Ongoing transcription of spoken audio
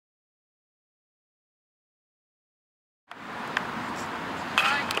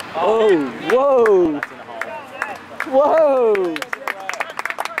Oh, whoa! Whoa!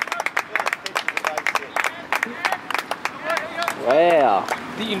 Wow!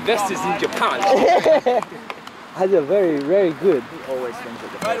 The investors in Japan. That's a very good. He always thinks at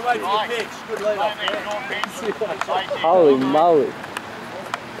the Right away from the pitch. Good lead off. Holy moly!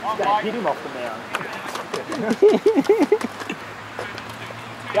 hit him off the mound.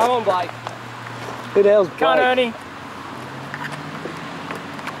 Come on, Blake. Who the hell's Come on, Blake? Ernie.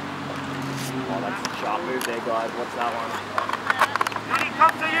 Oh, that's a sharp move there, guys. What's that one? Johnny,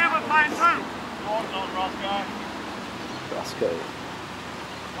 come to you, we're playing through. On, Roscoe. Roscoe.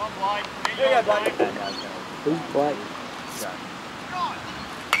 Come, Blake. Here you go, Blake. Who's Blake? Yeah.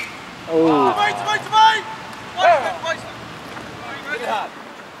 Oh. To me! Place them. Good hard.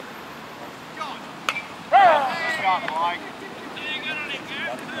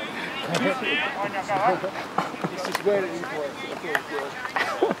 It's just where it is for us.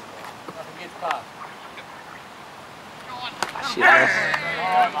 Nothing gets past. Shit, that's...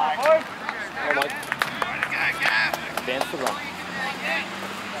 Advance the run.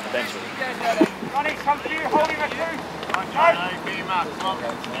 Eventually. Johnny, come to you, holding it through. Johnny, get him up. Come on.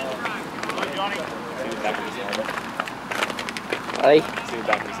 Good, Johnny. See the back of his helmet. Hey? See the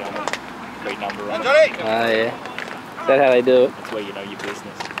back of his helmet. Great number on it. Johnny. Oh, yeah. Is that how they do it? That's where you know your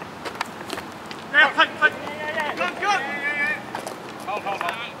business. Now, take. Good. Hold.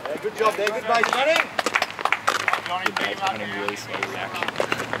 Yeah, good job there, good base, Johnny. Johnny, Good base running, really slow reaction.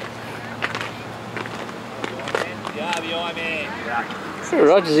 Yeah, the eye man. So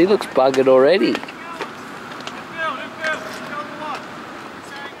Rogers, he looks buggered already. Actually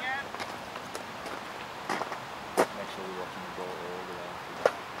watching the ball all the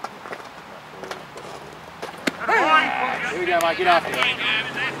way. Here we go, mate, get after it.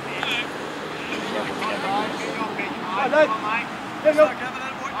 Go, Luke. There you go.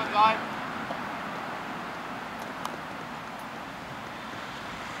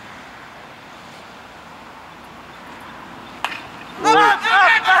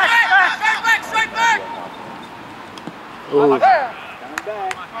 Ooh. Coming back.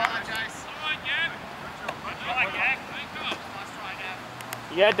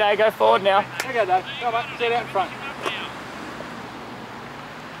 Yeah, Dave, go forward now. There you go, Dave. Go, mate. Sit out in front.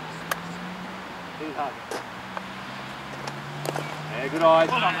 Too hard. Yeah, good eyes.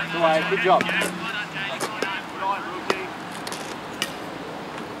 Good way. Good job. No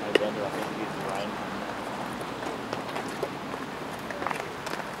bender, I think he gets the rain.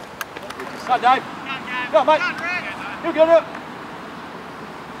 Go, Dave. Go, mate. You got it.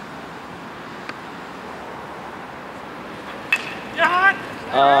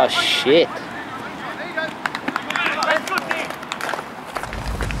 Oh, shit.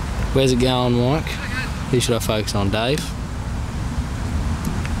 Where's it going, Mike? Who should I focus on, Dave?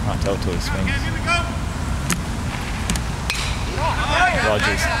 Right, tell till he swings.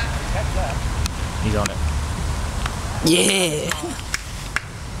 Rogers. He's on it. Yeah!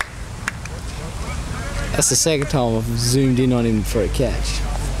 That's the second time I've zoomed in on him for a catch.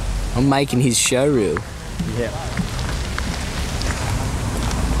 I'm making his show reel. Yeah.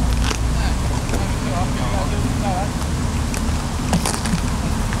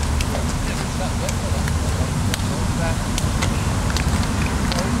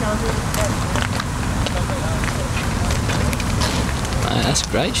 That's a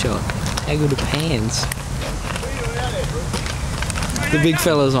great shot. How good are pans? The big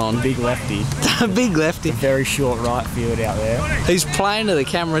fella's on. Big lefty. Big lefty. Very short right field out there. He's playing to the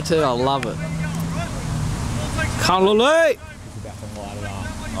camera too. I love it. Come on, Lily! He's about to light it up.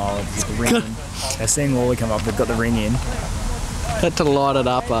 Oh, it's the ring in. They're seeing Lawley come up. They've got the ring in. Had to light it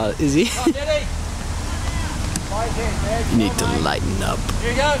up, is he? You need to lighten up.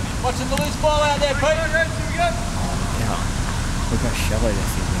 Here you go. Watching the loose ball out there, Pete. Yeah. Look how shallow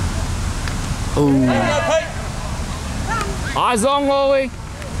they're fielding. Ooh. Here you go, Pete. Eyes on, Lolly. Get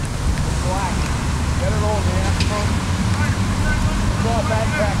it all now. Come on. Right back.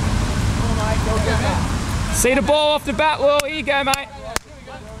 Come on, mate. Go get that. See the ball off the bat, Lolly. Here you go, mate.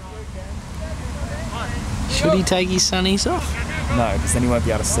 Should he take his sunnies off? No, because then he won't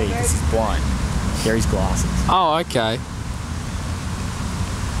be able to see because he's blind. Carries glasses. Oh, okay.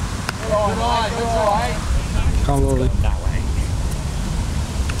 Good eye, good eye. Come on, Lily. That way.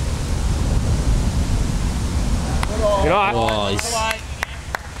 Good eye. Oh,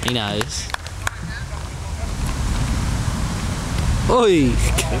 he knows. Oi! Big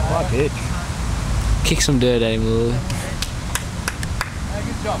fly pitch. Kick some dirt at him, Lily.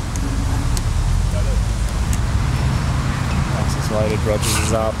 Good job. Nice, it's loaded. Rogers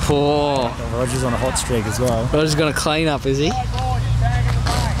is up. Oh, Rogers on a hot streak as well. Roger's gonna clean up, is he? Ball, you're tagging the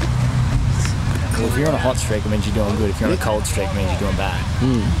bag. Well, if you're on a hot streak, it means you're doing good. If you're on a cold streak, it means you're doing bad. Or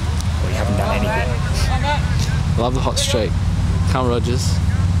you haven't done anything. Love the hot streak. Come Rogers.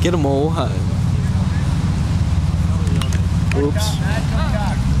 Get them all home. Oops.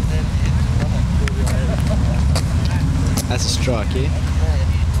 That's a strike, yeah?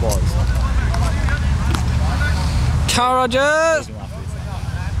 Twice. Come Rogers!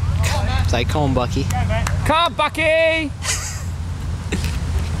 Say, come on, Bucky. Come on, Bucky!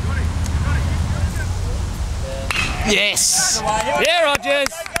 Yes! Yeah,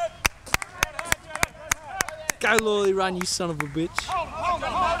 Rogers! Go, Lawley, run, you son of a bitch.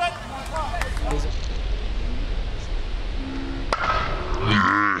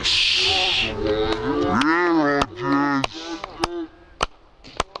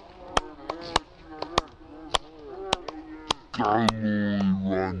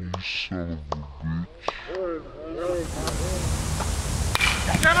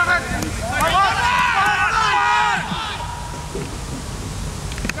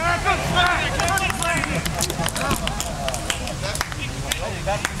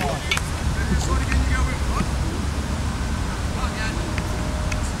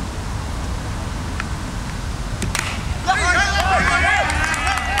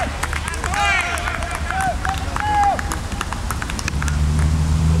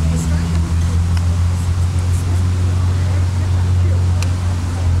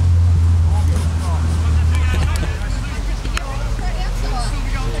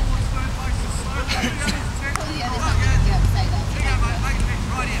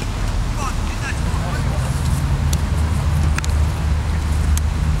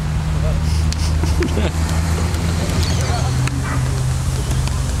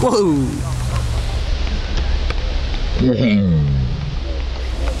 Whoa!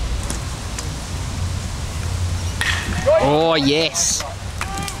 Oh, yes!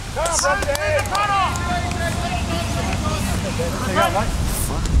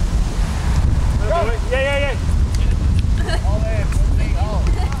 Yeah.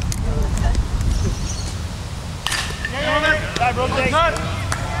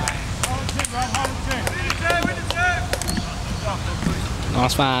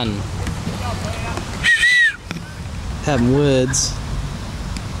 Nice one. Having words.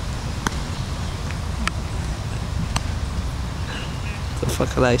 What the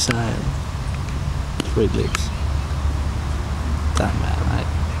fuck are they saying? Three blips. Don't matter, mate.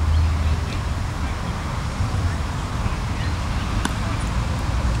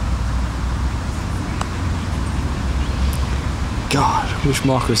 God, I wish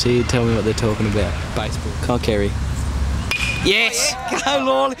Mike was here to tell me what they're talking about. Baseball. Can't carry. Yes! Go,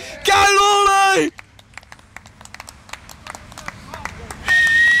 Lawley! Go, Lawley!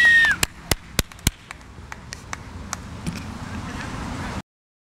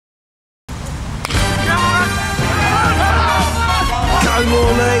 Go,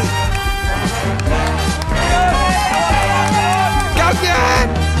 Lawley! Go again!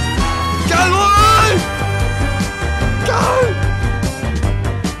 Go, Lawley! Go!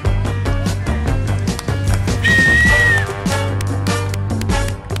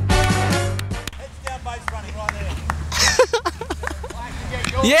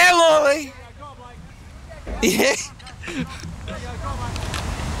 Yeah, Lawley! Yeah!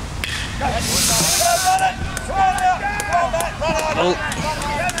 Oh.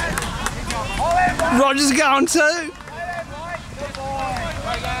 Roger's going too!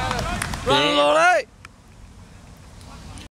 Run, Lawley!